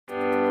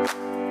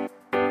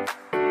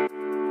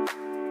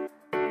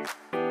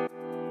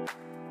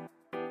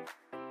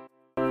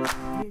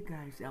Hey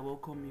guys, I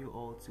welcome you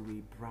all to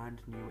a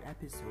brand new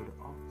episode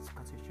of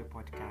Scottish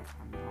Podcast.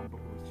 I'm your humble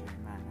host,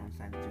 Jeremiah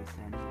Santos,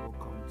 and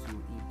welcome to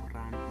a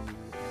brand new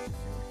episode.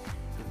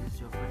 If this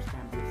is your first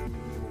time listening,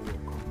 you're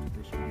welcome to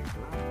the show. I'm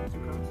glad you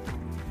come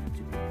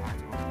to be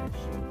part of the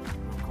show.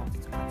 Welcome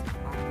to Scottish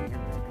Family, and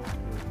I'm glad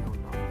you're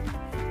lovely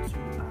to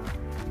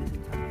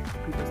listen to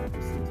previous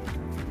episodes of the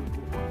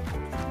people who are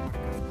podcast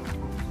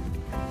platforms.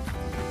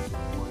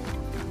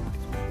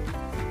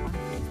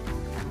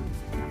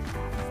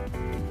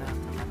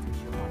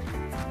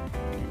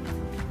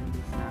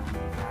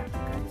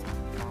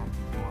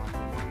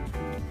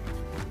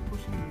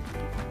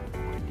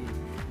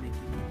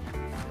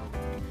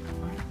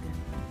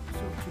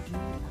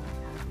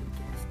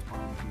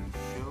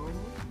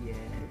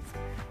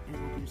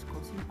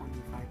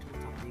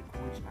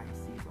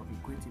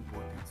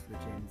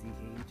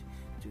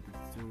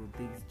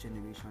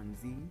 Generation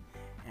Z,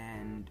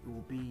 and it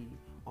will be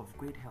of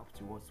great help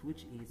to us,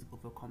 which is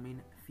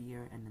overcoming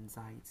fear and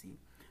anxiety.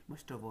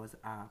 Most of us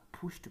are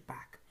pushed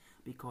back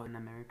because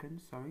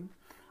Americans,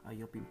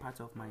 you've been part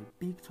of my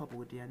big top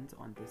audience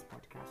on this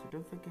podcast. So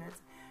don't forget,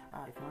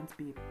 if you want to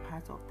be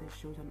part of this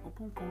show, an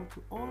open call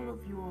to all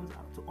of you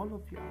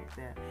out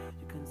there.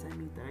 You can send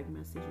me direct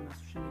message on our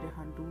social media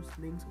handles.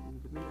 Links will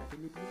be made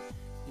available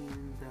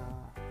in the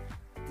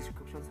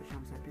description section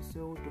of this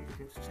episode. Don't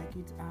forget to check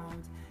it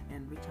out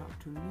and reach out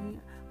to me.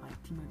 My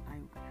team and I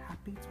will be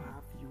happy to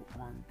have you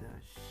on the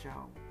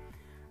show.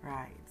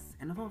 Right,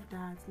 enough of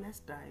that. Let's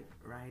dive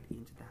right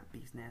into that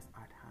business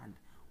at hand.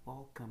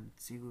 Welcome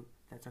to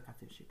the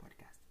Talkative Ship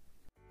Podcast.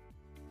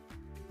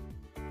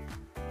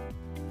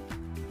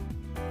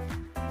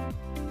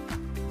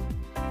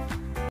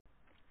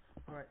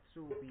 Alright,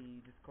 so we'll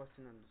be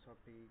discussing on the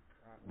topic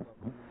about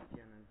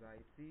community and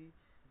anxiety,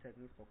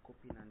 techniques for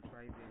coping and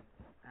thriving.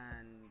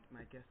 And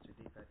my guest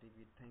today,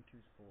 David, thank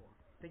you for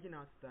taking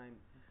out time.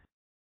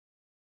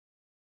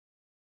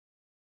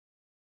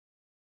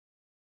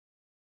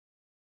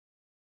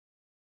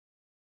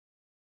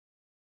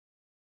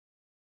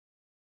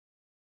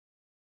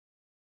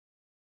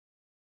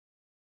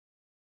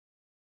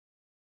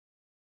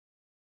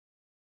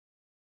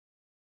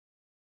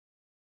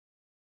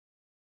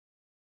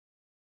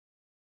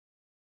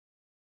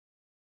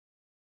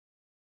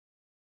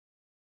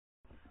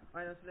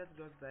 Alright, so let's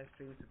just dive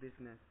straight into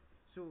business.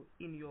 So,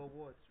 in your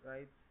words,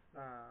 right?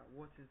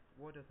 What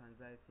does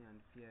anxiety and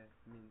fear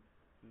mean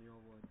in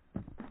your words?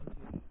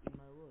 Okay, in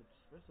my words,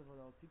 first of all,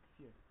 I'll pick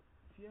fear.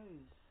 Fear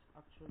is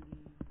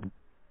actually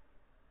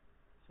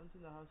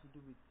something that has to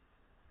do with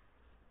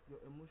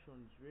your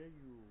emotions, where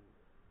you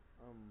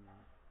um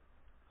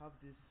have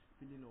this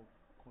feeling of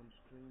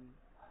constraint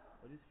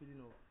or this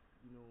feeling of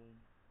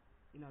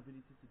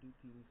inability to do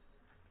things.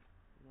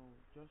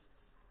 Just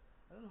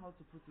I don't know how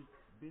to put it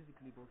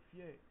basically, but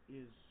fear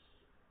is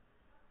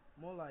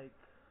more like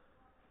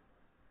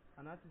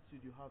an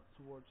attitude you have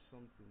towards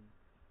something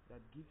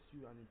that gives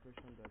you an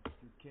impression that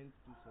you can't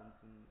do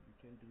something, you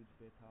can't do it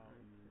better,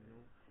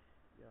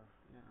 Yeah,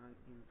 an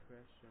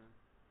impression.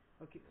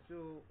 Okay,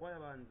 so what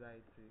about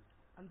anxiety?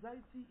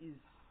 Anxiety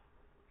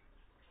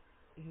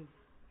is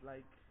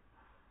like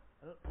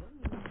I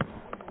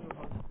don't know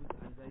how to put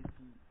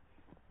anxiety,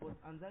 but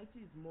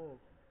anxiety is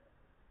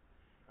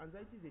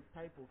a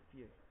type of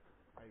fear.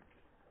 Like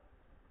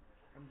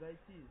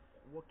anxiety is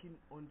working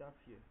under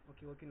fear.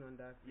 Okay, working on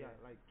that fear.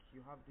 Yeah, like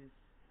you are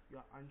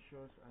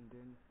anxious, and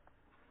then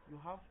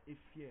you have a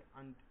fear,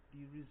 and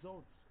the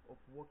result of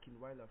working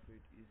while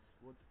afraid is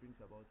what brings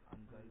about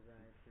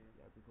anxiety.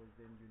 Yeah, because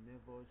then you're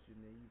nervous,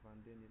 you're naive,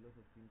 and then a lot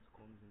of things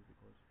comes in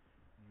because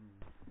you.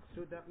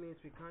 So that means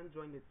we can't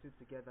join the two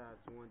together as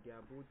one. They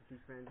are both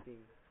different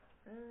things.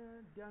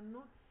 They are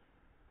not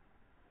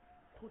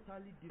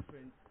totally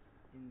different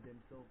in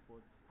themselves,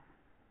 but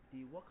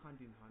they work hand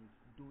in hand.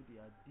 Though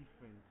they are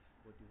different,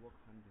 but they work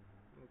hand in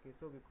hand. Okay,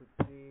 so we could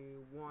say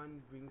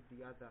one brings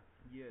the other,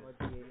 Yes, or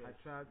they yes,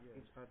 attract yes,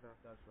 each other.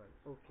 That's right.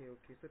 Okay,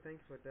 so thank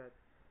you for that.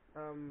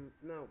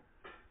 Now,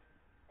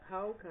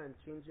 how can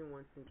changing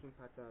one's thinking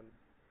patterns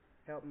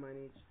help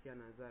manage fear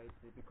and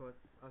anxiety? Because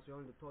as we all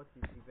know, thought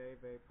is a very,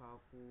 very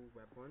powerful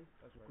weapon.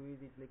 That's We right. could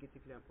use it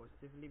negatively and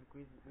positively,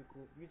 because we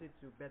could use it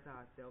to better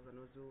ourselves and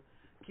also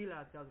kill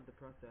ourselves in the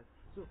process.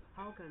 So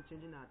how can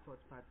changing our thought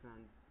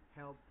patterns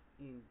help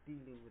in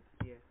dealing with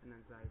fear and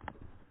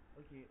anxiety?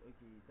 Okay,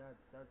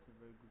 that's a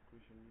very good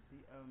question. You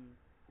see,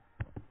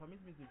 permit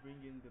me to bring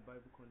in the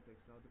Bible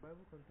context. Now, the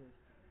Bible context,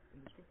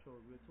 in the scripture,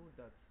 we're told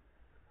that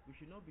we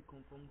should not be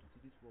conformed to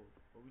this world,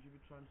 but we should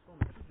be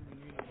transformed through the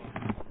renewing of our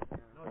mind.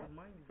 Now, the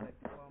mind is like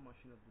the power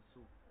machine of the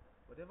soul.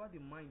 Whatever the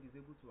mind is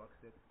able to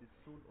accept, the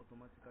soul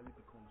automatically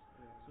becomes.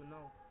 So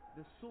now,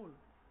 the soul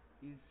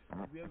is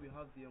where we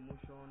have the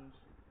emotions,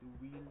 the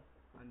will,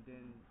 and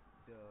then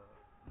the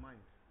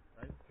mind,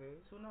 right? Okay.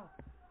 So now,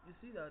 you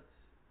see that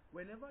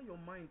whenever your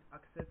mind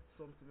accepts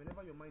something,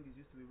 whenever your mind is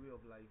used to a way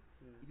of life,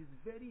 it is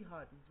very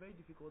hard, it's very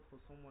difficult for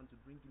someone to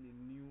bring in a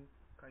new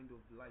kind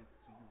of life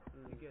to you.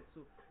 You get?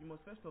 So you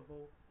must first of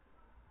all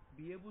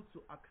be able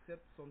to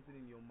accept something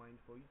in your mind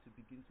for you to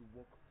begin to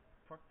work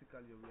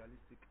practically or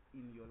realistic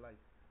in your life.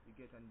 you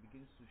get, and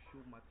begins to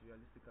show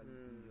materialistically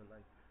in your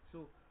life.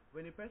 So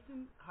when a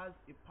person has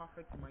a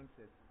perfect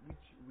mindset,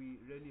 which we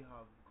rarely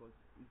have because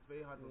it's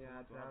very hard for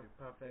Yeah, someone to to have have a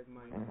perfect perfect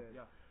mindset. mindset.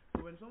 Yeah.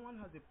 So when someone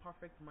has a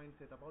perfect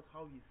mindset about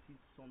how he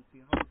sees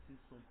something, how he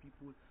sees some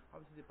people, how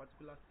he sees a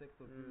particular sect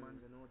of humans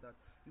and all that,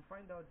 you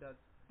find out that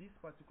this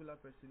particular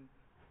person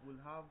will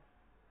have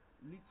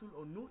little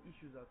or no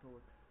issues at all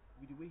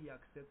with the way he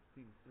accepts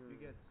things. You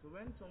get. So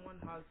when someone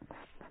has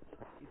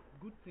a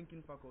good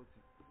thinking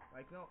faculty,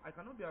 like now I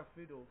cannot be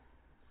afraid of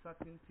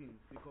certain things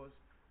because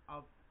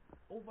I've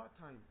over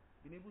time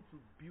been able to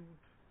build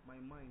my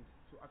mind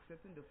to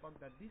accepting the fact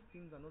that these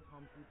things are not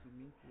harmful to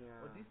me,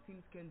 or Yeah. these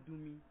things can do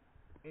me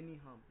any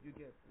harm. You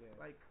get. Yeah.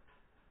 Like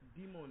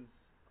demons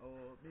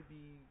or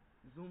maybe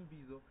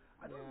zombies, or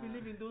I don't Yeah.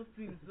 believe in those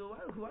things, so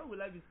why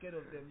will I be scared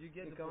of them? You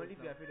get You the can point only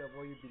be now. afraid of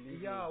what you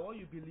believe Yeah, in. what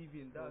you believe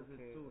in, that's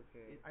it. Okay, So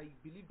okay. I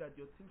believe that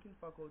your thinking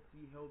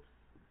faculty helps.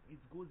 It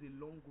goes a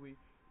long way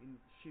in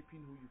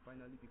shaping who you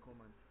finally become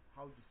and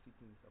how you see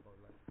things about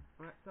life.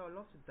 Alright, so I'd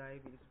love to dive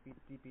a little bit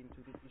deep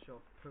into this issue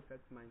of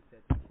perfect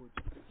mindset, coach.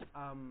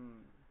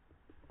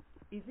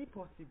 Is it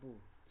possible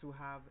to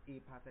have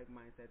a perfect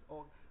mindset,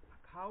 or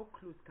how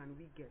close can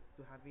we get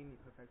to having a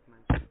perfect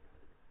mindset?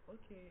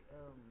 Okay,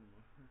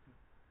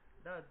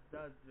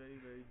 that's very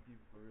very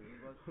deep for real.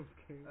 But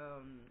Okay.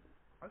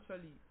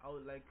 actually, I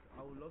would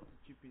love to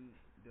chip in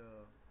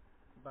the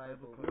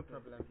Bible Bible, no context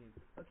problem. again.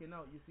 Okay,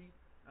 now you see,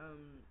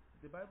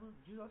 the Bible,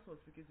 Jesus was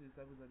speaking to his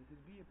disciples and he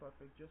said, "Be ye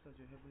perfect, just as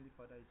your heavenly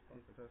Father is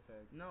It's perfect."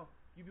 perfect. Now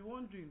you be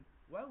wondering,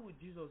 why would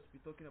Jesus be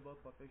talking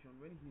about perfection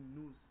when he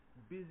knows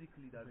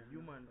basically that We're not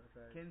humans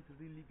perfect. can't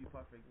really be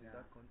perfect in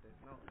Yeah. that context?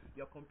 Now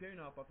you're comparing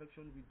our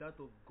perfection with that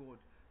of God,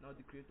 now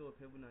the creator of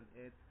heaven and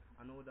earth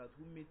and all that,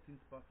 who made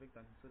things perfect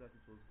and he saw that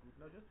it was good.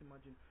 Now just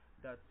imagine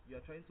that you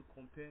are trying to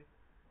compare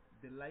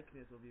the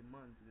likeness of a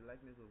man to the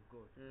likeness of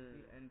God. You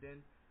see, and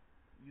then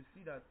you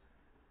see that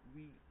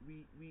we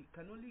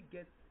can only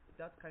get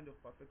that kind of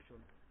perfection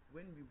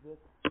when we work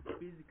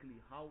basically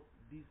how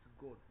this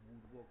God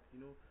would work.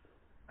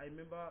 I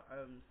remember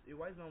a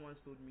wise man once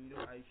told me,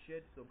 I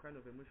shared some kind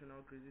of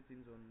emotional crazy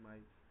things on my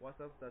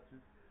WhatsApp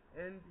status,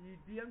 and he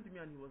DM'd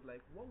me and he was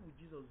like, "What would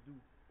Jesus do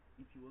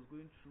if he was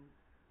going through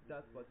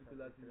that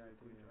particular thing you're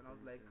going through?" And I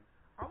was like,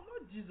 "I'm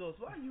not Jesus.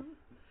 Why are you?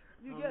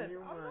 You I'm get? I'm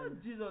human.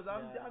 not Jesus.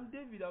 Yeah. I'm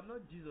David. I'm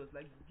not Jesus.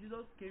 Like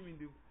Jesus came in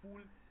the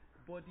full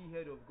body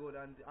head of God,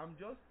 and I'm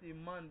just a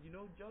man.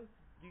 Just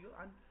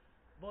and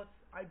but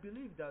I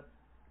believe that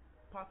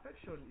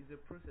perfection is a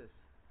process.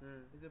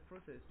 It's a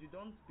process. You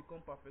don't become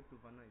perfect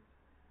overnight.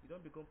 You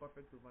don't become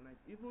perfect overnight.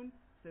 Even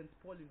Saint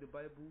Paul in the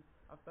Bible,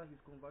 after his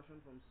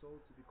conversion from Saul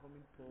to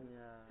becoming Paul,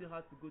 Yeah. still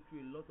had to go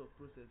through a lot of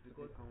process To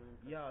because becoming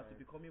to perfect.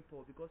 becoming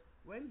Paul. Because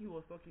when he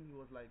was talking, he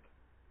was like,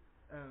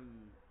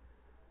 um,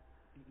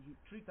 he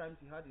 3 times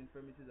he had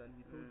infirmities and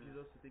he told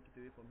Jesus to take it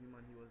away from him,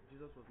 and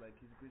Jesus was like,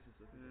 his grace is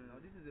sufficient. Now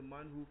this is a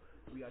man who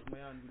we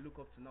admire and we look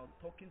up to now,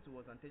 talking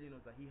to us and telling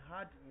us that he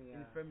had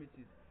Yeah.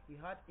 infirmities, he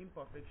had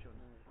imperfections.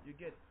 You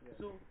get. Yes.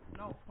 So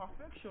now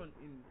perfection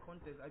in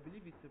context, I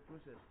believe it's a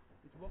process.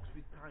 It works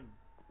with time,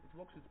 it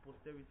works with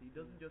posterity. It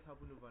doesn't just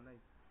happen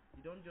overnight.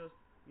 You don't just,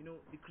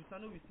 the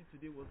Cristiano we see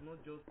today was not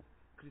just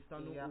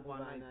Cristiano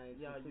overnight.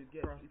 Yeah, It you took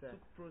get. It process.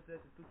 took process,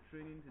 it took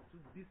trainings, it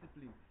took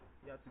discipline.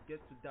 Yeah, to get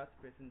to that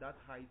person, that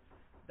height,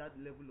 that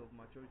level of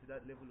maturity,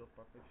 that level of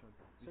perfection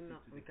we So see now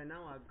we today. can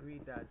now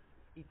agree that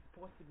it's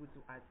possible to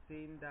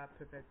attain that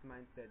perfect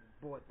mindset,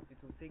 but it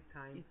will take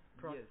time,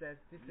 process,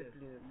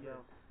 discipline as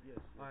well. Yes.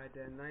 Alright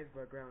then, nice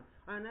background.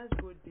 And let's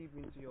go deep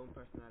into your own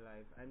personal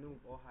life. I know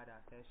we've all had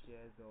our fair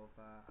shares of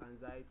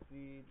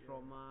anxiety,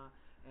 trauma,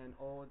 and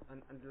all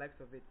and the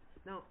likes of it.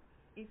 Now,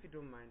 if you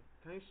don't mind,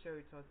 can you share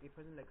with us a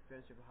personal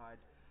experience you've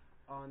had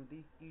on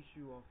this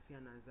issue of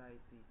fear and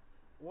anxiety?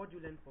 What do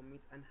you learn from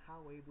it, and how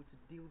were you able to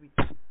deal with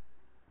it?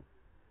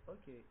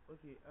 Okay.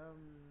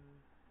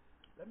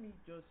 Let me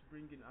just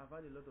bring in. I've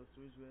had a lot of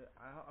stories where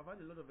I've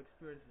had a lot of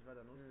experiences,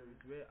 rather, not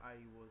stories, where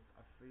I was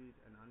afraid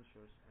and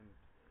anxious, and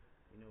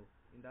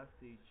in that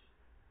stage.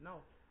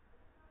 Now,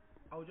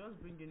 I'll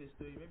just bring in a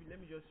story. Maybe let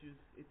me just use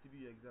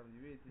ATB exam, the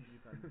way ATB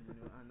can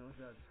be, and all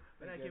that.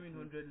 When I I get came in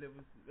it. 100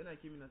 levels, when I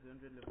came in as a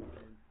 100 level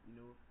student,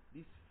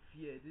 this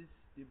fear,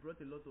 they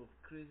brought a lot of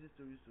crazy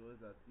stories to us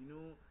that,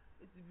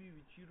 ATB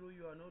will chiro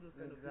you and all those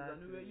kind of things,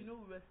 and we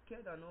were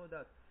scared and all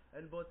that.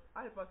 But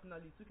I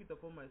personally took it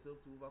upon myself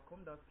to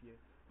overcome that fear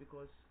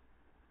because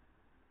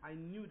I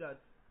knew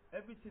that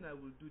everything I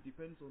will do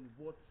depends on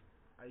what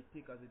I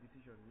take as a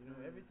decision.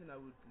 Everything I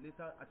would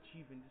later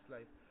achieve in this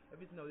life,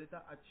 everything I will later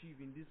achieve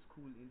in this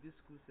school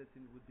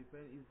setting is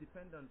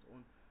dependent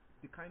on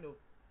the kind of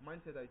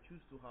mindset I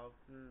choose to have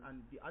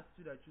and the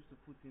attitude I choose to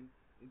put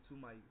into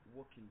my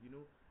working.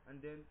 And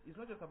then it's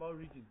not just about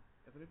reading.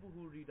 There are some people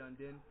who read and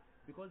then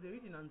because they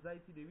read in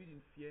anxiety, they read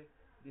in fear,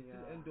 they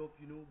still end up,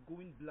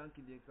 going blank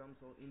in the exams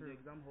or in the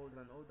exam halls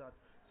and all that.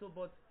 So,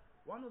 but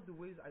one of the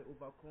ways I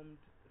overcome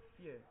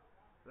fear,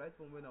 right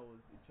from when I was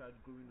a child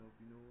growing up,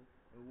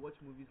 watch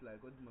movies like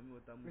all the Mami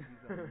Water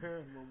movies and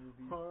humor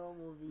movies. Horror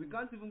We movies.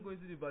 can't even go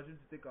into the bathroom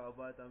to take our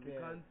bath, and we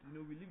Yeah. can't,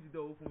 we leave the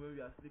door open when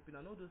we are sleeping,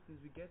 and all those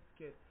things. We get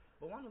scared.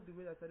 But one of the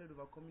ways I started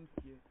overcoming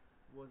fear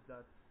was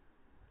that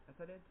I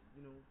started,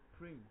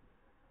 praying.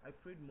 I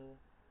prayed more.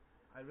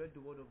 I read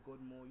the Word of God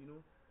more.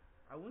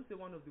 I won't say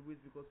one of the ways,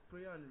 because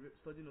prayer and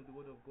studying of the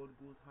Word of God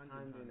goes hand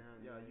Hand in in hand.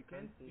 hand, Yeah, yeah, you you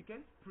can't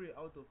can't pray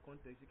out of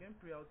context. You can't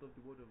pray out of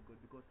the Word of God,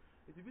 because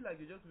it will be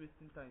like you're just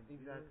wasting time.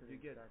 Exactly. You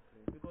get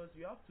Exactly. because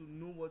you have to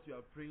know what you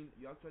are praying.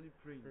 You're actually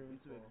praying Praying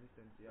into for.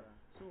 existence. Yeah.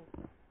 Yeah. So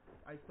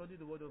I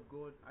studied the Word of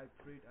God. I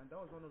prayed, and that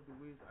was one of the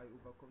ways I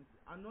overcome.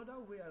 Another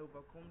way I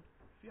overcome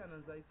fear and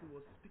anxiety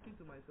was speaking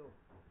to myself.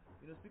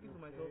 Speaking to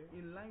myself Okay.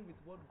 in line with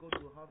what God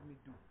will have me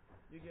do.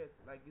 You get,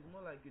 like, it's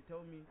more like you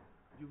tell me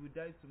you will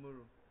die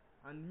tomorrow,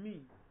 and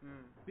me,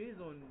 based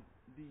on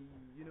the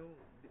the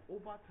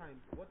over time,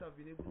 what I've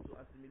been able to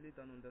assimilate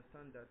and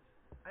understand, that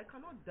I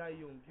cannot die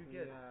young. You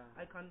get, Yeah.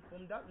 I can,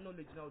 from that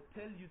knowledge now,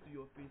 tell you to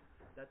your face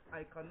that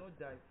I cannot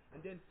die,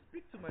 and then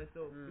speak to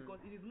myself, because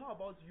it is more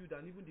about you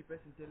than even the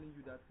person telling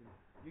you that thing.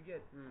 You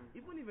get,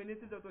 even if a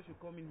native doctor should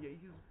come in here,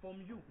 it is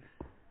from you.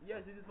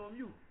 Yes, it is from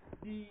you.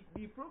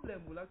 The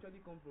problem will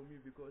actually come from you,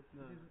 because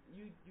it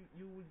is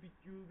you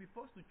will be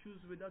forced to choose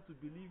whether to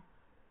believe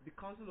the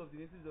counsel of the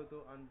native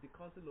doctor and the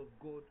counsel of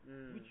God,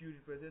 which you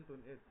represent on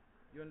earth.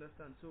 You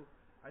understand? So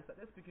I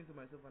started speaking to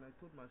myself, and I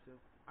told myself,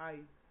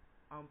 I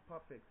am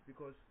perfect,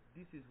 because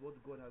this is what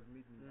God has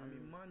made me. I'm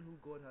a man who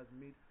God has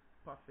made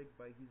perfect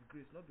by His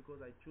grace, not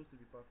because I chose to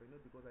be perfect, not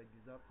because I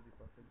deserve to be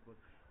perfect, but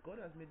God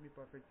has made me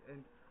perfect.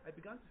 And I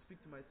began to speak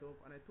to myself,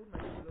 and I told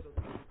myself a lot of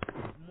things,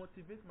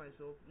 motivate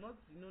myself, not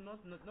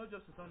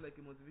just to sound like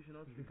a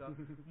motivational speaker,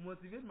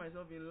 motivate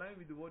myself in line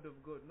with the Word of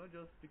God, not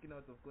just speaking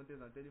out of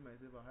context and telling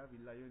myself I have a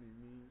lion in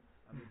me,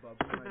 I'm a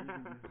baboon, I live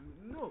in the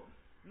zoo. No.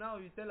 Now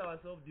we tell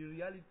ourselves the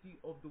reality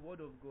of the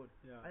Word of God.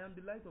 Yeah. I am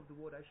the light of the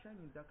world. I shine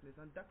in darkness,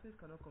 and darkness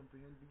cannot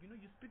comprehend me.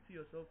 You speak to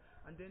yourself,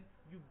 and then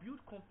you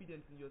build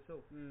confidence in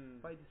yourself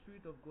by the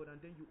Spirit of God,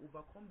 and then you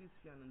overcome this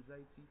fear and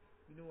anxiety,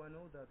 and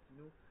all that.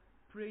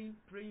 Praying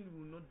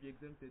will not be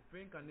exempted.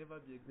 Praying can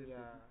never be exempted.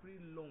 Yeah. You pray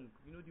long.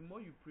 The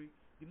more you pray,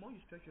 the more you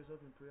stretch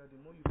yourself in prayer,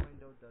 the more you find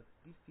out that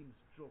these things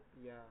drop.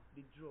 Yeah.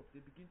 They drop.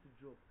 They begin to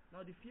drop.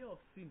 Now, the fear of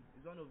sin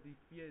is one of the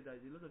fears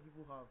that a lot of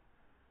people have.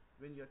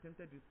 When you are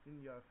tempted with sin,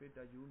 you are afraid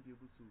that you won't be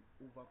able to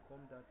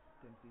overcome that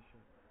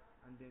temptation.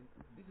 And then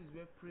this is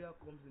where prayer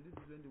comes in. This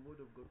is when the Word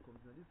of God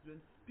comes in. This is when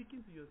speaking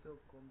to yourself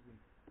comes in.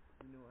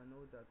 And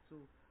all that. So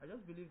I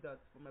just believe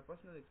that, from my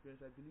personal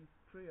experience, I believe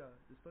prayer,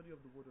 the study of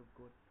the Word of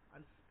God,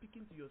 and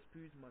speaking to your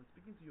spirit man,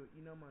 speaking to your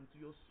inner man, to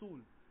your soul,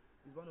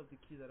 is one of the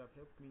keys that have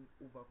helped me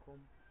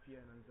overcome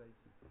fear and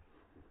anxiety.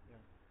 Yeah.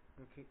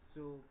 Okay,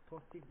 so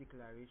positive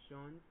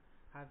declarations,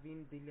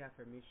 having daily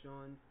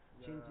affirmations,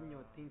 changing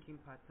your Yeah. thinking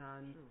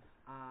patterns, True.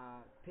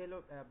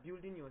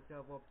 building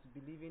yourself up to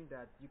believing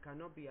that you can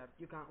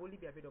only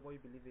be afraid of what you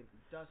believe in.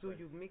 That's So right.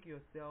 you make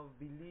yourself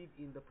believe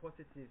in the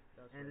positive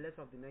That's and right. less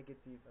of the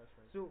negative. That's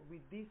right. So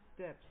with these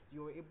steps,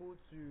 you're able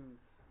to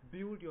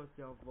build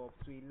yourself up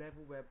to a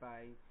level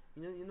whereby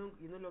you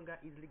no longer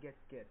easily get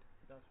scared.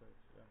 That's right.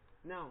 Yeah.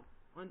 Now,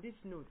 on this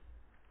note,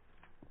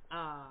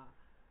 uh,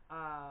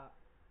 uh,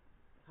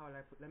 how will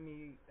I put? Let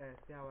me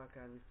see how I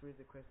can rephrase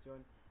the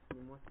question in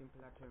a more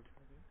simpler term.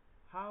 Okay.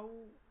 How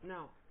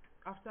now,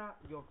 after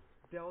you've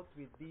dealt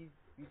with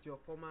your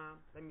former,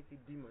 let me say,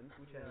 demons,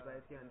 which are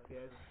anxiety and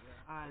fears, True.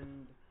 Yeah.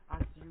 and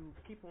as you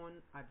keep on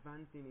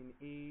advancing in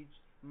age,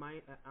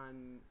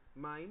 and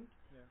mind,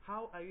 Yeah.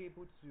 how are you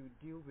able to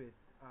deal with,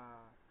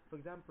 for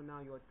example, now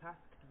you're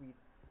tasked with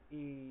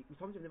with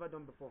something you've never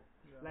done before.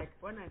 Yeah. Like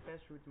when I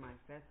first wrote my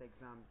first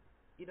exams,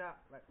 either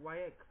like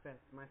WAEC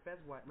first, my first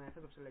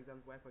official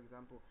exams, WAEC, for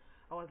example,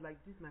 I was like,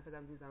 this is my first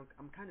time doing this,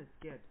 I'm kind of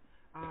scared,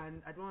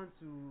 and I don't want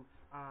to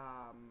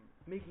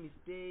make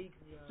mistakes.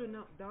 Yeah. So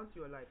now, down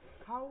to your life,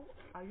 how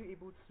are you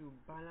able to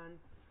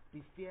balance the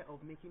fear of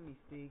making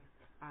mistakes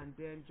and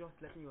then just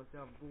letting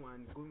yourself go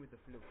and going with the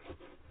flow?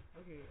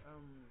 Okay.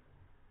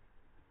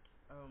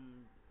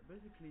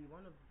 Basically,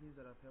 one of the things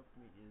that have helped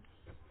me is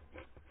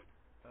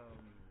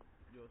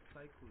your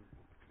cycle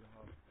you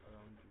have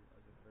around you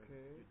as a friend.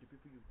 Okay. The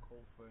people you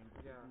call friends,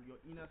 Yeah. people, your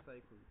inner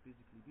cycle,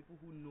 basically, people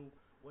who know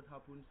what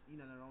happens in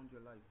and around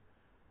your life.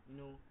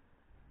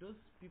 Those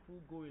people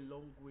go a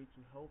long way to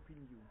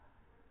helping you,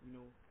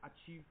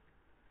 achieve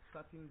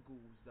certain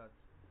goals that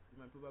you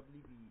might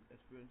probably be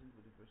experiencing for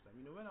the first time.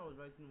 When I was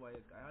writing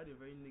WAEC, I had a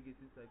very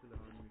negative cycle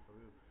around me, for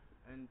real.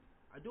 And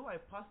although I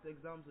passed the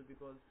exams,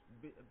 because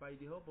by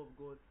the help of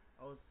God,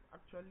 I was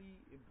actually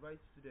a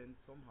bright student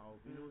somehow,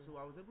 so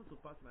I was able to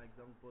pass my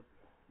exams. But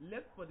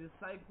left for the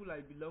cycle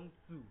I belonged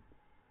to,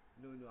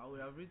 no, I would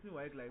have written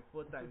WAEC like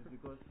 4 times,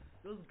 because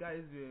those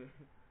guys were,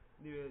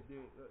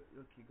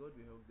 okay, God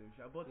will help them,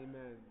 but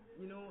Amen.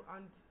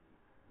 and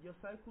your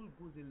cycle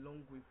goes a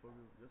long way, for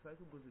real. Your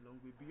cycle goes a long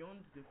way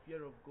beyond the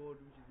fear of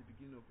God, which is the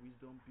beginning of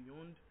wisdom,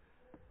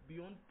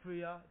 beyond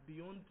prayer,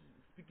 beyond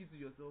speaking to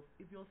yourself.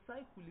 If your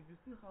cycle, if you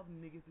still have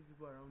negative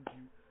people around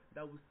you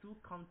that will still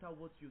counter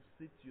what you've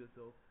said to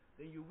yourself,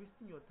 then you're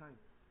wasting your time.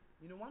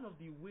 One of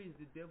the ways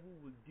the devil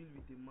will deal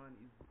with a man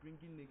is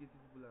bringing negative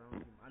people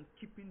around him and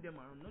keeping them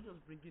around, not just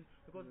bringing,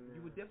 because you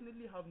will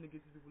definitely have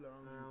negative people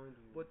around you,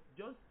 but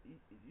just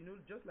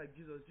like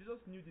Jesus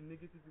knew the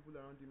negative people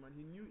around him, and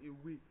he knew a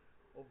way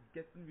of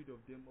getting rid of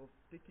them, of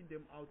taking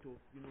them out of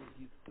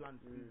his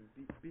plans,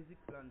 his basic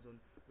plans on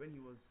when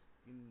he was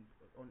in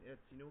on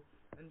earth,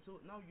 and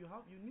so now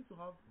you need to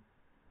have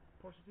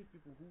positive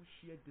people who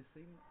share the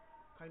same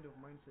kind of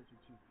mindset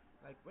with you.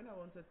 Like when I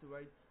wanted to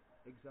write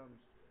exams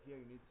here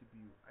in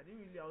ATBU, I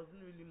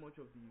wasn't really much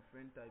of the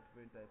friend type.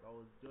 I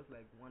was just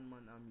like one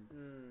man army.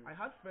 I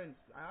had friends,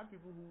 I had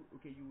people who,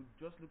 okay, you would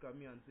just look at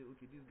me and say,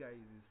 okay, this guy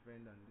is his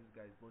friend and this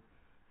guy is, but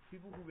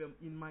people who were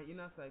in my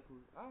inner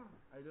cycle,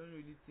 I don't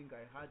really think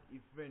I had a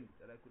friend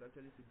that I could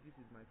actually say this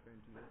is my friend.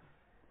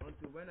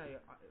 Until when I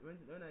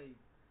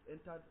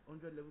entered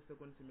 100 level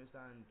second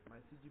semester and my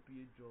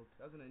CGPA dropped,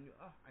 that's when I knew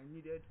I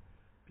needed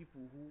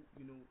people who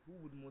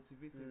would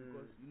motivate me,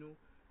 because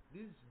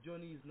this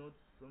journey is not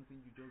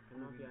something you just go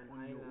in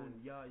on your own.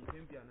 Yeah, you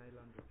can't be an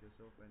island of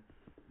yourself, and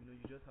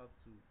you just have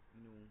to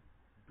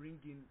bring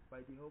in,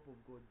 by the help of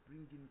God,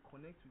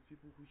 connect with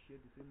people who share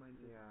the same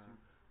mindset with you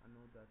and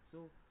all that.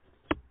 So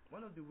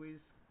one of the ways,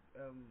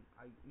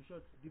 in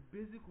short, the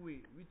basic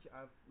way which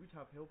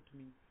have helped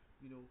me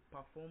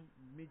perform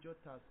major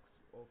tasks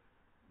of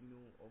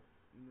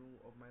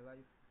my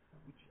life,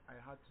 which I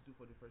had to do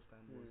for the first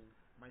time, was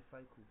my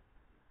cycle.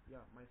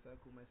 Yeah, my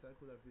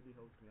cycle have really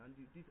helped me, and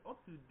this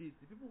up to date,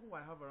 the people who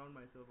I have around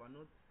myself are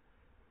not,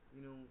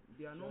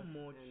 they are not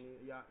much,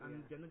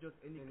 and they're not just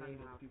any kind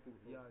of people.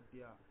 Yeah,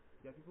 they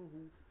are people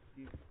who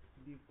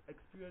they've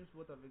experienced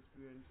what I've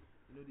experienced.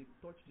 They've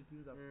touched the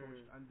things I've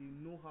touched, and they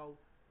know how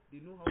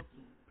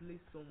to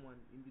place someone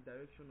in the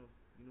direction of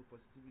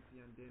positivity,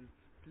 and then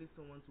place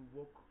someone to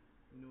walk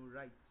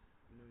right,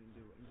 in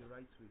the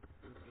right way.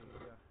 So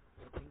yeah,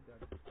 I think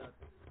that's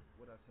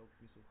what has helped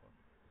me so far.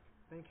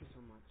 Thank you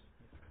so much.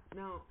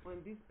 Now,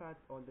 on this part,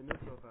 on the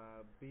note of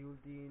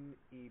building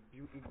a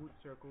good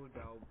circle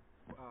that will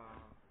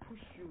push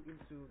you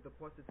into the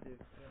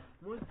positive,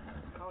 most,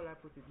 how will I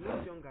put it,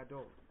 most young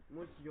adults,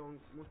 most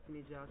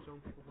teenagers, young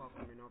people who are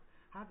coming up,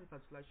 have this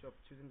particular issue of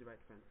choosing the right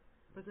friends.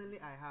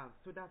 Personally, I have,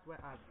 so that's why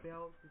I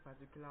built this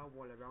particular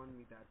wall around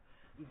me that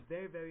it's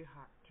very, very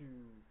hard to,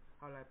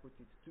 how will I put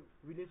it, to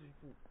relate to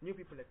people, new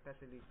people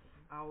especially.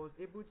 I was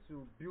able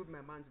to build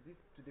my mind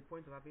to the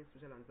point of having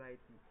social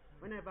anxiety.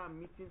 Whenever I'm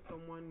meeting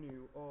someone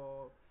new,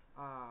 or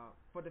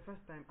for the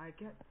first time, I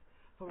get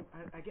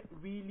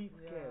really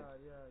scared.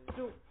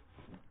 So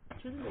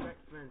choosing the right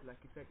friends, like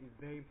you said, is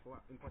very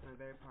important,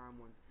 very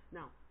paramount.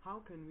 Now,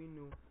 how can we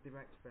know the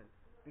right friends?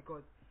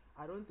 Because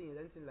I don't think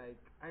it's anything like,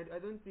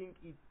 I don't think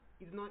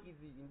it's not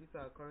easy in this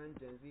current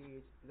Gen Z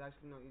age. It's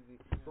actually not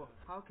easy. But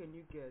how can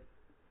you get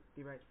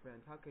the right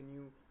friends? How can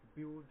you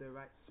build the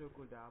right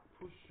circle that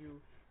push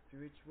you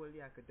spiritually,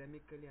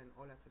 academically, and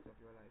all aspects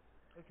of your life?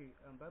 Okay,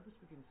 Bible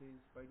speaking says,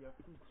 by their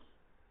fruits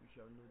you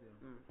shall know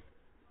them.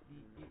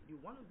 The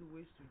one of the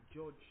ways to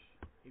judge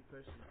a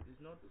person is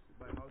not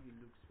by how he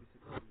looks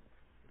physically,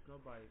 it's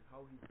not by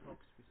how he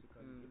talks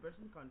physically. A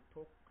person can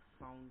talk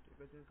sound, a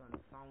person can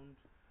sound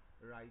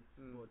right,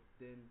 but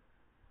then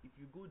if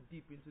you go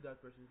deep into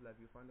that person's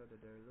life, you find out that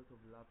there are a lot of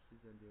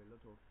lapses, and there are a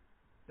lot of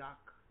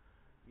dark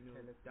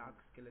dark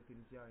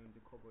skeletons here in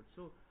the cupboard.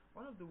 So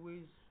one of the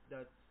ways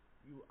that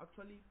you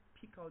actually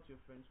pick out your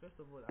friends, first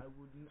of all, I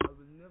will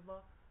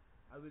never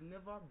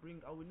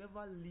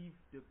leave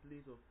the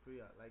place of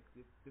prayer. Like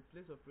the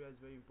place of prayer is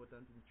very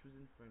important in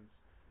choosing friends.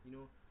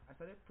 I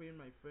started praying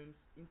my friends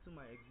into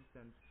my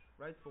existence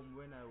right from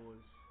when I was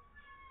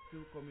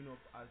still coming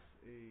up as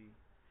a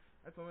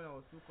right from when I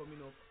was still coming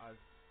up as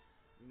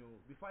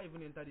before I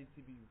even entered the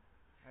TBU.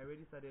 I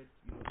already started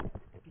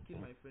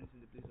picking my friends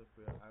in the place of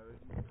prayer. I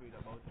already prayed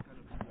about the kind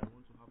of people I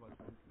want to have as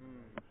friends in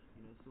my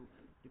life. So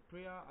the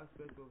prayer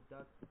aspect of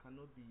that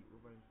cannot be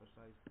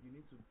overemphasized. You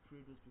need to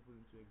pray those people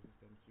into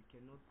existence. You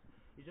cannot.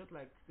 It's just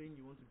like saying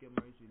you want to get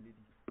married to a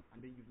lady and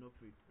then you've not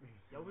prayed.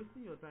 You're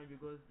wasting your time,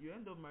 because you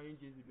end up marrying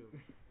Jezebel.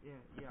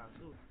 Yeah.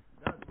 So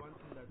that's one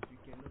thing that you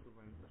cannot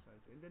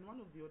overemphasize. And then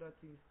one of the other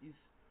things is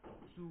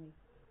to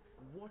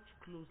watch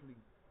closely.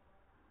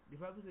 The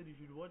Bible said you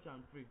should watch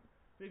and pray.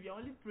 So if you're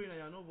only praying and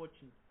you're not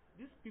watching,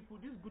 these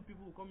good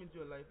people will come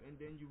into your life, and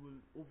then you will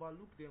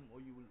overlook them,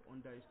 or you will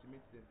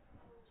underestimate them.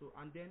 So,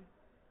 and then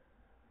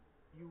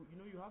you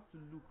have to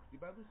look. The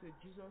Bible said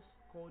Jesus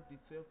called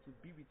the 12 to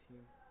be with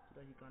him, so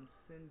that he can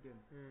send them.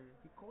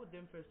 He called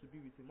them first to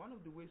be with him. One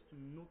of the ways to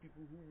know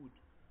people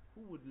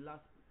who would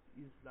last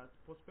is that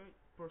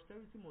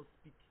posterity must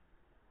speak.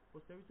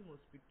 Posterity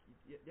must speak.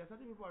 There are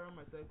certain people around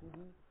my circle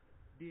who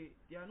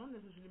they are not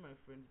necessarily my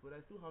friends, but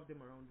I still have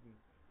them around me,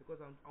 because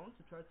I want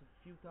to try to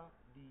filter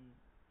the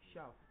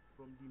chaff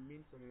from the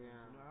main substance.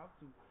 I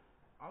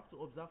have to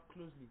observe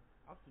closely.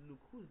 I have to look,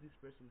 who is this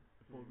person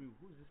for real?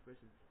 Who is this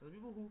person? There are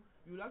people who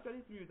you will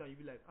actually see it and you'll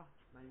be like,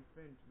 my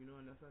friend,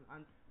 understand?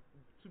 And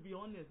to be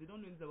honest, they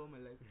don't know anything about my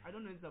life. I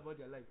don't know anything about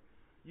their life.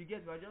 You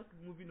get, we're just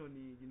moving on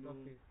a,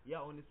 Surface.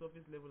 yeah, on the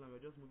surface level, and we're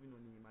just moving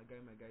on a my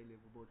guy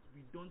level, but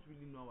we don't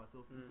really know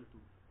ourselves in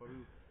total, for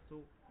real.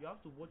 So you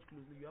have to watch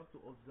closely, you have to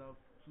observe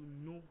to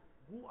know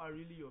who are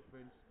really your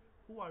friends,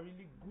 who are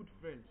really good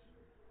friends,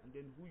 and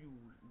then who you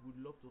would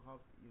love to have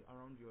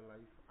around your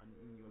life and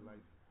in your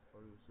life,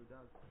 for real. So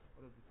that's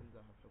one of the things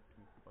that have helped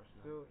me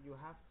personally. So you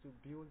have to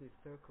build a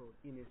circle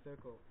in a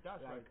circle.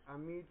 That's like right.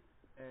 amid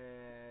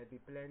the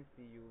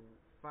plenty, you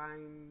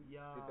find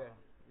Yeah, the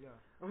best. yeah.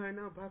 Alright,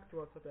 now back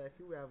to our topic. I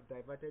feel we have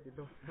diverted a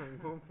lot and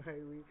gone by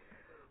way.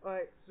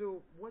 Alright,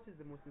 so what is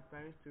the most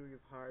inspiring story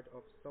you've heard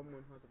of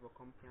someone who has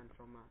overcome pain and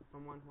trauma?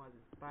 Someone who has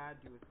inspired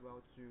you as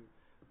well to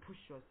push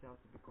yourself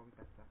to become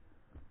better.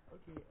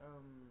 Okay,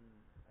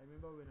 I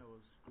remember when I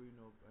was growing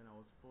up and I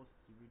was forced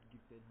to read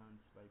Gifted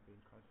Hands by Ben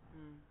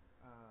Carson.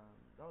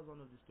 That was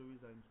one of the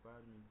stories that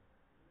inspired me.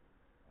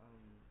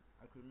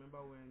 I could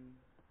remember when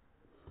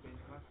Ben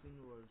Carson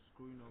was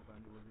growing up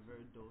and he was a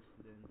very dull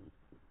student,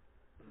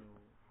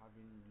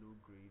 having low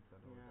grades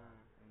and all that.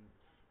 And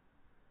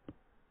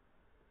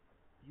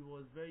he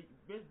was very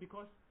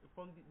because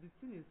from the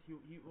thing is he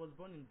was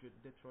born in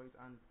Detroit,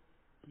 and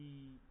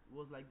he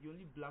was like the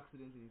only black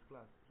student in his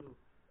class. So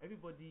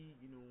everybody,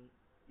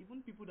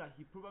 even people that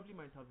he probably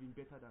might have been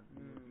better than,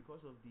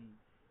 because of the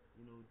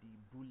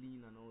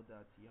bullying and all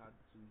that, he had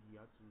to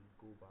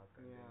go back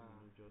and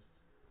then just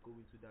go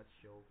into that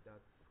shelf,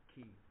 that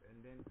cave, and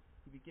then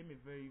he became a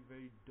very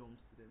very dumb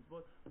student.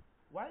 But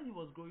while he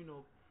was growing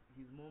up,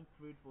 his mom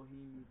prayed for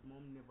him. His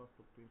mom never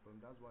stopped praying for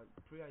him. That's why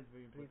prayer is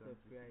very important.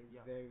 Prayer is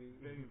yeah, very,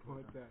 very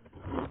important.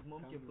 His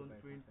mom kept on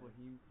praying for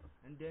him,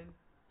 and then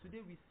today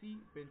we see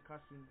Ben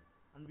Carson,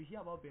 and we hear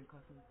about Ben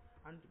Carson,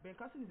 and Ben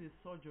Carson is a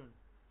surgeon.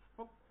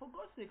 For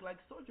God's sake, like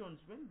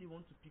surgeons, when they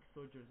want to pick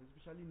surgeons,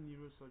 especially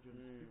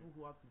neurosurgeons, people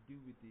who have to deal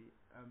with the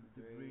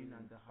brain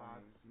and the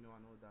heart, and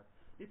all that,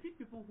 they pick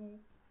people who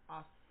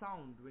are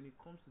sound when it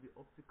comes to the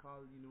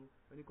optical,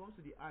 when it comes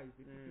to the eyes.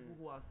 They pick people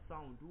who are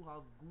sound, who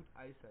have good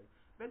eyesight.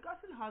 Ben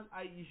Carson has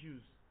eye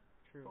issues.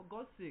 True. For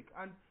God's sake,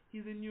 and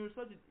he's a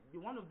neurosurgeon,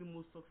 one of the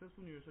most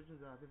successful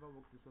neurosurgeons that have ever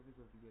walked the surface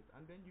of the earth.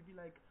 And then you be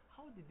like,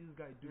 how did this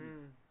guy do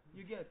it?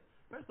 You get,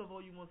 first of all,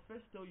 you must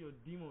first tell your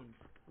demons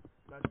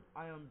that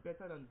I am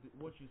better than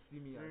what you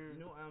see me as.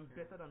 I am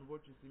better than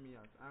what you see me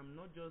as. I am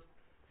not just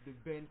the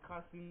Ben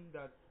Carson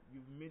that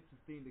you've made to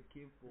stay in the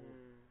cave for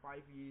 5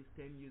 years,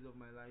 10 years of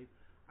my life.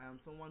 I am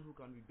someone who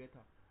can be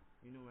better.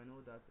 And all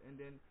that. And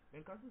then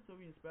Ben Carson's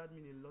story inspired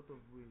me in a lot of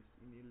ways.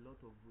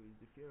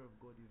 The fear of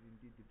God is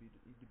indeed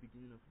the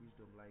beginning of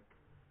wisdom. Like,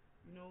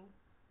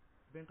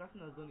 Ben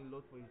Carson has done a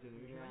lot for his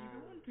generation. And you'll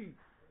be wondering,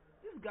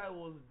 this guy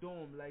was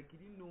dumb, like he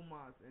didn't know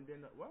maths. And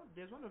then,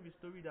 there's one of his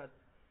story that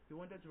he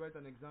wanted to write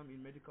an exam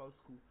in medical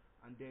school,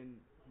 and then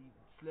he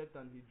slept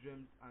and he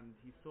dreamt and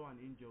he saw an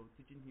angel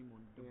teaching him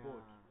on the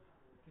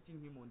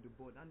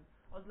board. And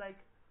I was like,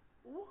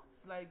 what?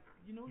 Like,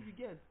 you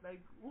get,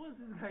 like, what is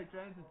this guy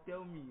trying to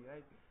tell me?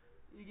 Like,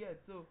 you get.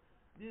 So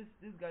this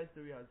guy's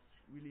story has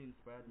really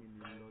inspired me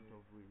in a lot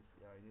of ways.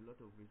 Yeah, in a lot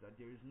of ways. That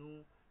there's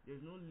no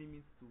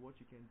limit to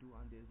what you can do,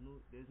 and there's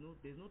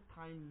no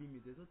time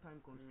limit. There's no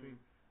time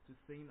constraint to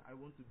saying I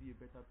want to be a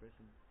better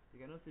person. You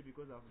cannot say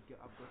because I've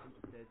gotten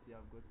to 30,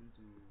 I've gotten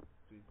to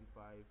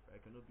 25, I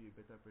cannot be a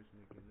better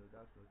person again. No,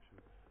 that's not true.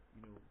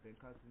 Ben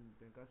Carson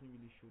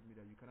really showed me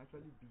that you can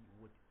actually be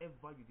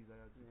whatever you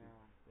desire to be.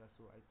 Yeah,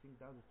 so I think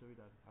that's the story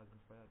that has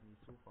inspired me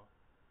so far.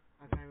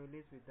 I can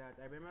relate with that.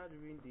 I remember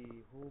during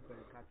the whole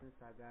Ben Carson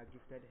saga,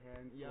 Gifted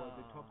Hands was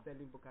the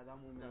top-selling book at that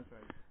moment. That's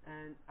right.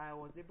 And I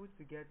was able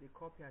to get a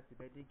copy as a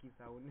birthday gift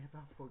I will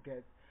never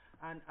forget.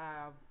 And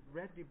I've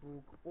read the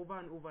book over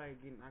and over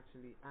again,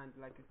 actually. And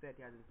like you said,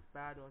 he has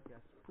inspired us. He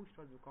has pushed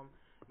us to become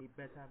a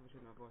better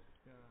version of us.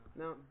 Yeah.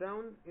 Now,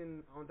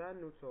 on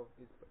that note of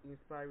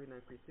inspiring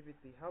and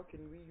creativity, how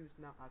can we use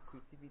now our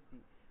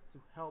creativity to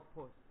help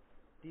us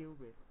deal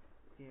with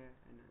fear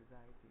and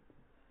anxiety?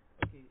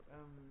 Okay.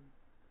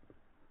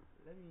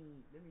 Let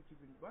me keep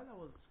it. While I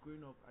was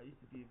growing up, I used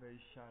to be a very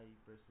shy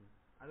person.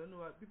 I don't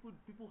know why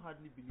people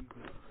hardly believe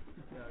me.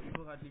 Yeah,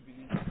 people hardly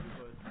believe me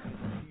because they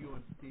see you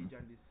on stage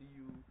and they see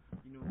you,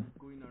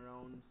 going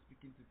around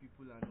speaking to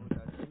people and all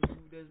that.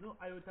 And there's no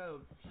iota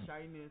of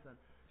shyness, and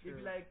they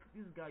be like,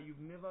 "This guy,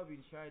 you've never been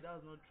shy.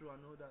 That's not true,"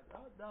 and all that.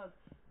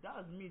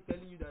 That's me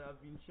telling you that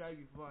I've been shy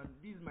before, and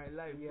this is my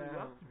life. So you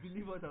have to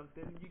believe what I'm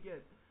telling you.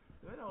 Get.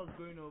 So when I was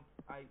growing up,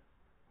 I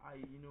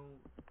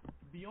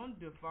beyond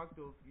the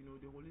fact of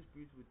the Holy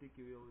Spirit will take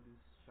away all this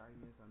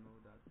shyness and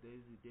all that,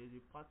 there's a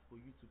part for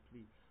you to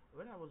play.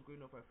 When I was growing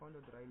up, I found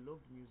out that I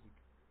loved music.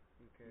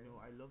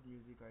 I loved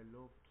music. I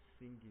loved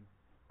singing,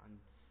 and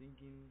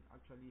singing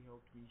actually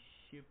helped me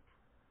shape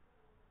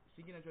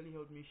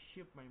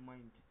my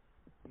mind.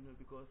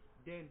 Because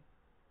then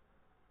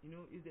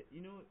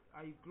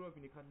I grew up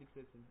in a Catholic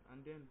setting,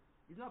 and then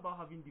it's not about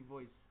having the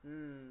voice.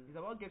 It's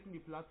about getting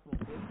the platform.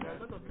 There are a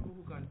lot of people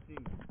who can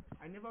sing.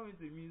 I never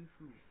went to a music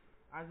school.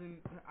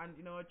 And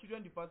in our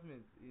children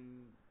department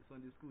in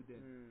Sunday school then,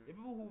 the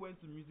people who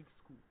went to music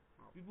school,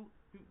 Wow.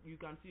 You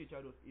can see a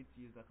child of 8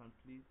 years that can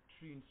play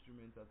three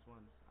instruments at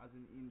once, as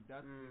in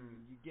that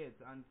singing you get.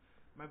 And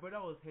my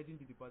brother was heading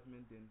the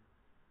department then,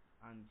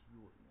 and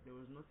there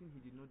was nothing he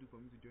did not do for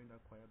me to join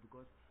that choir,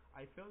 because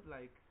I felt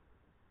like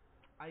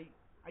I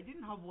I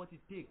didn't have what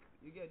it take.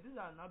 You get, these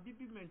are now big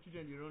men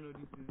children, they run all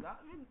these things. I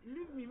mean,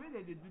 leave me,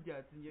 maybe they do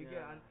their thing. You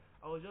get, and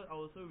I was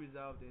so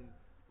reserved, and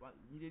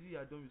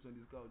immediately I done with on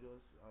this guy, I'll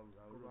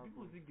Go run. back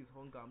People home. think it's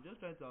hunger. I'm just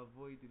trying to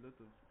avoid a lot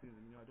of things.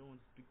 I don't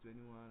want to speak to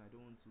anyone. I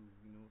don't want to,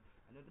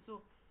 and then,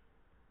 so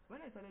when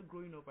I started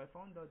growing up, I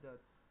found out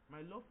that my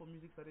love for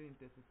music started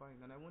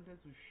intensifying, and I wanted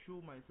to show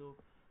myself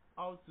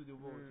out to the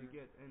world. You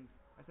get, and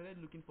I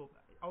started looking for.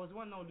 I was the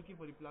one now looking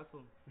for the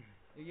platform.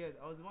 You get,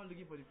 I was the one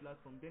looking for the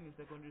platform. Then in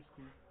secondary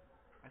school,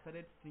 I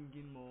started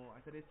singing more.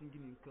 I started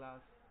singing in class.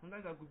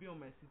 Sometimes I could be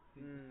on my seat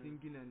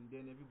singing, and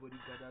then everybody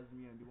gathers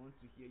me and they want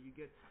to hear. You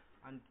get,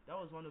 and that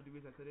was one of the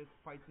ways I started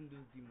fighting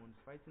those demons,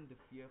 fighting the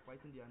fear,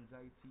 fighting the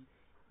anxiety,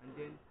 and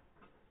then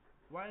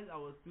while I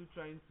was still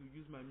trying to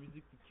use my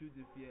music to kill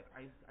the fear,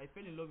 I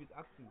fell in love with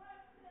acting.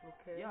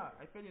 Okay. Yeah,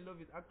 I fell in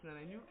love with acting, and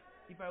I knew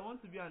if I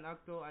want to be an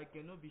actor, I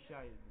cannot be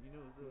shy.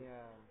 So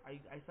Yeah.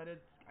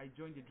 I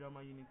joined the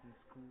drama unit in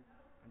school,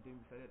 and then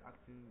we started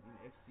acting in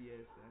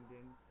FCS, and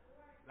then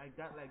like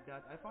that,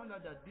 I found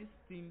out that these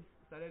things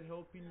started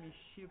helping me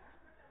shape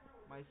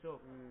myself.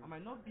 I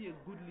might not be a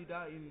good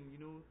leader in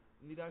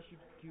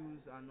leadership skills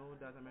and all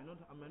that. I might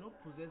not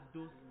possess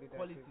those Leadership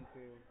qualities.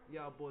 skill.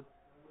 Yeah, but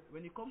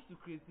when it comes to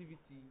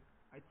creativity,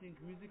 I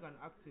think music and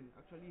acting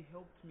actually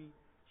helped me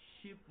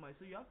shape my.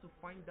 So you have to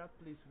find that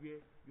place where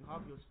you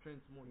have your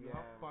strength more. You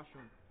have Yeah.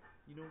 passion.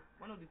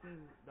 One of the things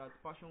that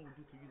passion will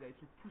do to you is that it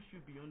will push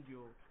you beyond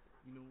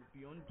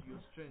beyond your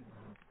strength.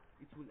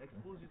 It will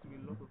expose you to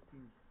a lot of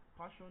things.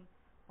 Passion,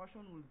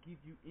 passion will give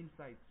you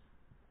insights.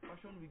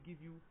 Passion will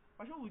give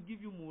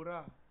you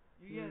morale.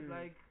 You get,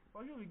 like,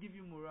 passion will give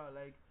you morale.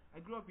 Like, I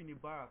grew up in a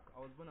barrack. I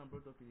was born and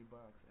brought up in a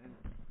barracks, and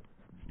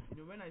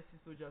when I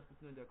see soldiers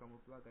putting on their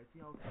camouflage, I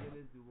see how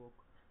fearless they walk.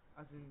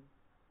 As in,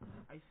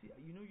 I see,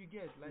 you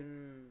get, like,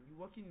 you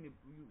walking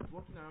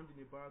around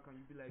in a barrack,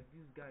 and you be like,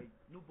 this guy,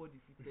 nobody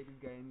fit tell this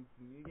guy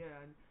anything. You get,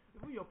 and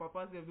even your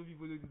papa self don't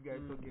follow this guy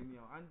talk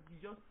anyhow, and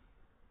you just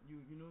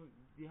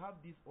they have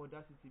this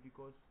audacity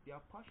because their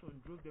passion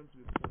drove them to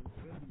a point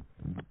where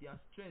their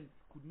strength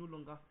could no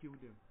longer fail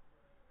them.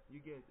 You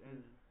get, and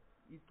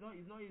it's not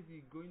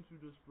easy going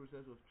through those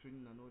process of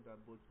training and all that,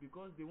 but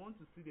because they want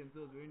to see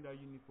themselves wearing that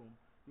uniform,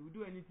 they will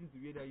do anything to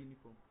wear that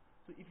uniform.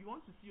 So if you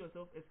want to see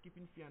yourself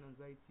escaping fear and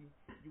anxiety,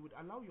 you would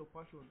allow your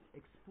passion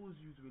expose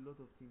you to a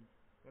lot of things.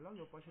 Allow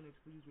your passion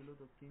expose you to a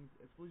lot of things,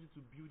 expose you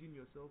to building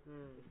yourself,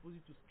 expose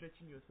you to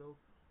stretching yourself,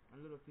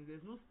 and a lot of things.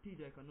 There's no stage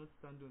I cannot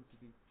stand on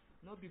today.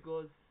 Not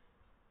because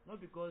I'm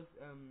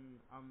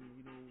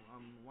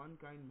one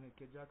kind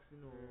Michael Jackson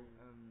or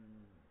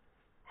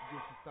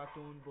Josie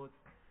Staton, but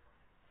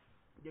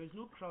there is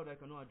no crowd I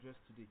cannot address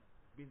today.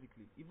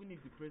 Basically, even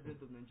if the president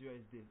of Nigeria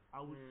is there,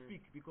 I will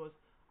speak because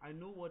I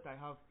know what I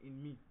have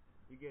in me.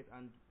 You get,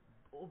 and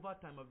over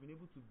time I've been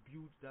able to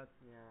build that.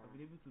 I've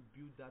been able to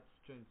build that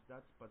strength,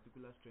 that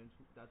particular strength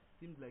that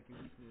seemed like a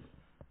weakness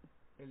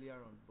earlier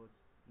on, but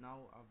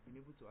now I've been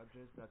able to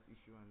address that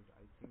issue, and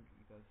I think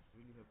it has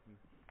really helped me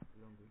a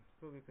long way.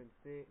 So we could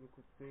say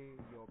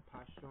your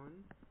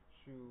passion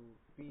should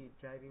be a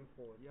driving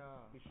force.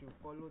 Yeah. You should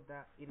follow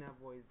that inner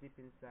voice deep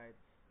inside,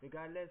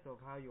 regardless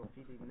of how you're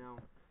feeling now.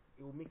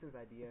 It will make sense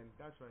at the end.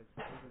 That's right.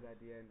 Make sense at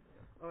the end.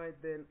 Alright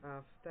then,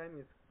 time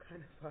is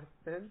kind of fast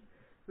spent.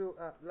 So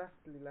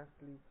lastly,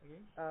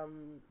 Okay.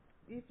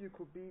 if you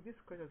could be, this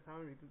question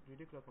sounds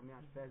ridiculous for me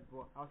at first,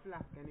 but I'll still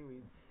ask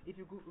anyways. If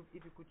you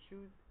could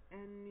choose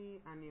any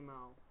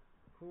animal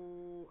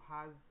who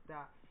has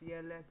that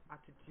fearless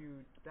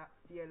attitude, that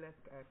fearless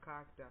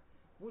character,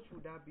 which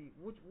would that be?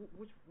 Which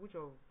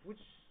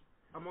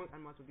among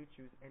animals would you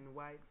choose, and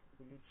why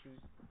would you choose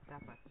that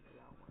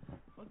particular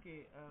one?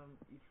 Okay.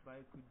 If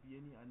I could be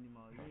any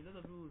animal, a lot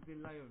of people would say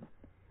lion.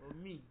 For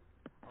me,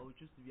 I would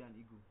choose to be an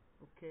eagle.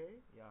 Okay.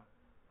 Yeah.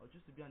 I would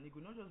choose to be an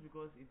eagle, not just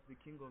because it's the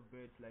king of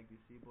birds, like they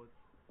say, but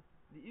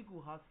the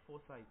eagle has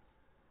foresight.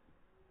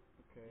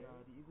 Okay. Yeah,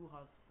 the eagle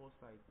has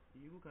foresight.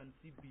 The eagle can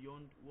see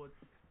beyond what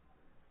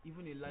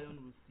even a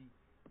lion will see.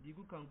 The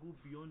eagle can go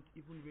beyond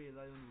even where a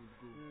lion will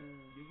go.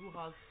 The eagle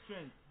has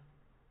strength.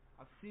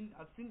 I've seen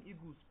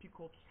eagles pick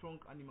up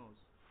strong animals.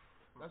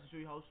 That's to show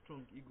you how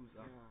strong eagles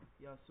are.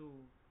 Yeah, so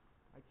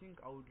I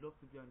think I would love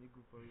to be an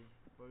eagle for you.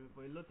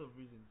 For a lot of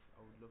reasons,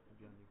 I would love to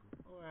be an eagle.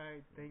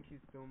 Alright, thank you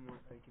so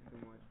much.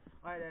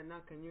 Alright, then now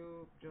can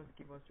you just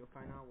give us your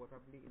final word,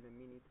 probably in a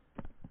minute?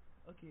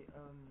 Okay,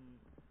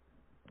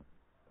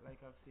 like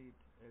I've said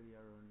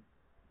earlier on,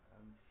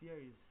 fear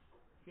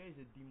is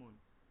a demon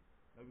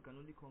that we can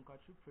only conquer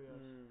through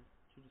prayers,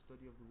 through the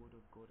study of the Word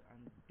of God,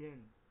 and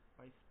then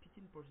by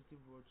speaking positive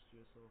words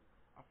to yourself,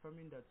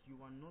 affirming that you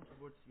are not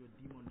what your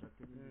demons are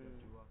telling you that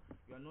you are.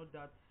 You are not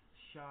that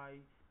shy,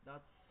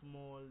 that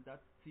small,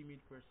 that timid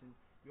person.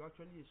 You're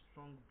actually a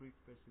strong, brave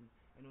person.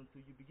 And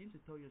until you begin to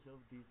tell yourself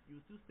this,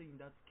 you'll still stay in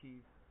that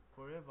cave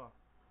forever.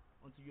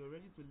 until you're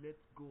ready to let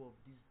go of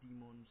these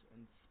demons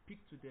and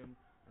speak to them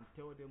and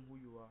tell them who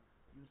you are,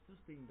 you'll still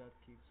stay in that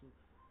cave. So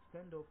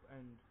stand up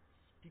and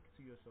speak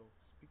to yourself,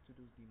 speak to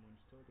those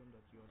demons, tell them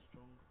that you are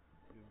strong,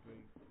 you're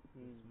brave,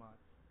 you're smart,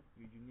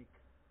 you're unique,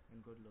 and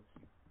God loves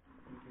you.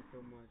 Thank you so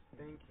much.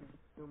 Thank you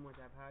so much.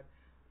 I've had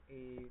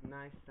a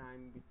nice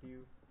time with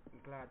you. I'm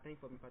glad. Thank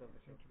you for being part of the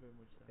show. Thank you very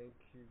much, sir. Thank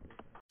you.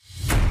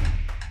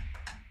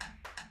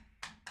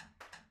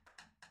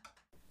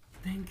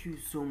 Thank you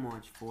so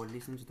much for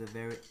listening to the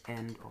very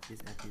end of this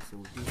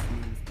episode. This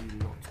means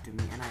a lot to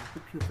me, and I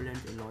hope you've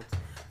learned a lot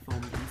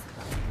from this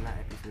particular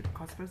episode,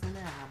 because personally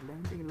I have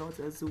learned a lot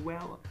as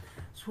well.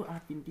 So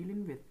I've been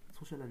dealing with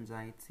social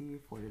anxiety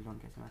for the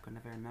longest time I can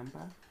never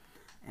remember,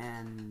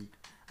 and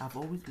I've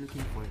always been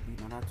looking for it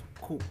in order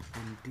to cope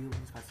and deal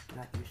with this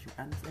particular issue.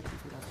 And this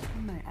episode has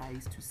opened my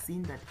eyes to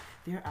seeing that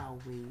there are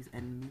ways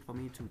and means for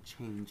me to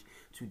change,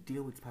 to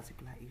deal with this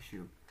particular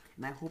issue.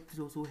 And I hope this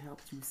also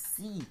helps you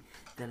see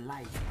the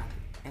light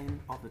at the end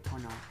of the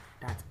tunnel,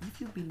 that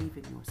if you believe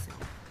in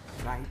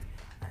yourself, right,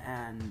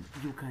 and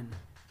you can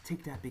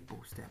take that big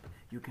bold step,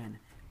 you can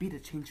be the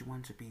change you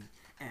want to be,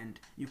 and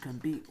you can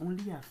be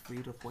only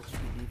afraid of what you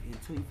believe in.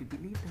 So if you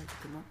believe that you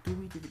cannot do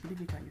it, if you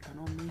believe that you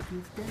cannot make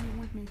it, then you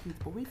won't make it.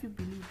 But if you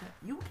believe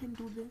that you can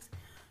do this,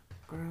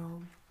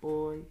 girl,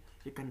 boy,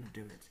 you can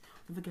do it.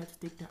 Don't forget to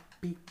take that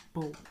big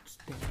bold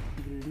step.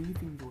 Believe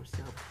in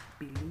yourself,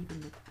 believe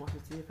in the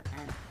positive,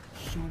 and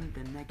shun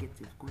the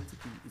negative.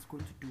 It's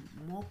going to do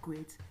more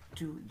great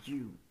to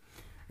you.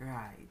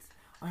 Right.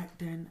 Alright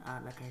then,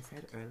 like I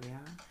said earlier,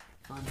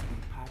 if you want to be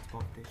part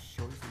of the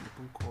show, there's an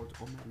open call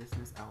to all my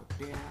listeners out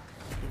there.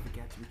 Don't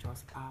forget to reach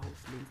us out.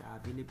 Links are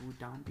available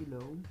down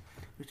below.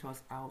 Reach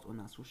us out on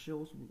our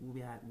socials. We'll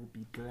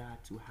be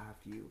glad to have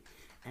you.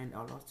 And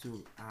I'd love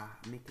to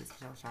make a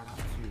special shout out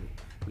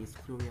to Miss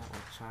Gloria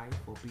Ochai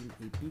for being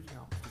a big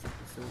help to this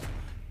episode,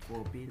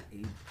 for being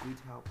a great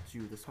help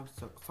to the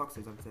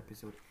success of this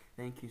episode.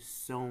 Thank you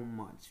so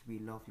much. We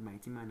love you, my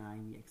team and I.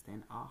 We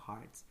extend our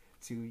hearts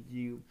to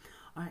you.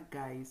 Alright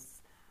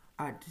guys,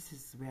 this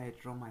is where I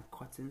draw my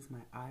curtains.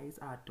 My eyes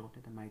are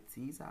dotted and my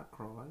T's are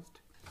crossed.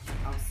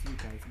 I'll see you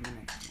guys in the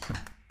next one.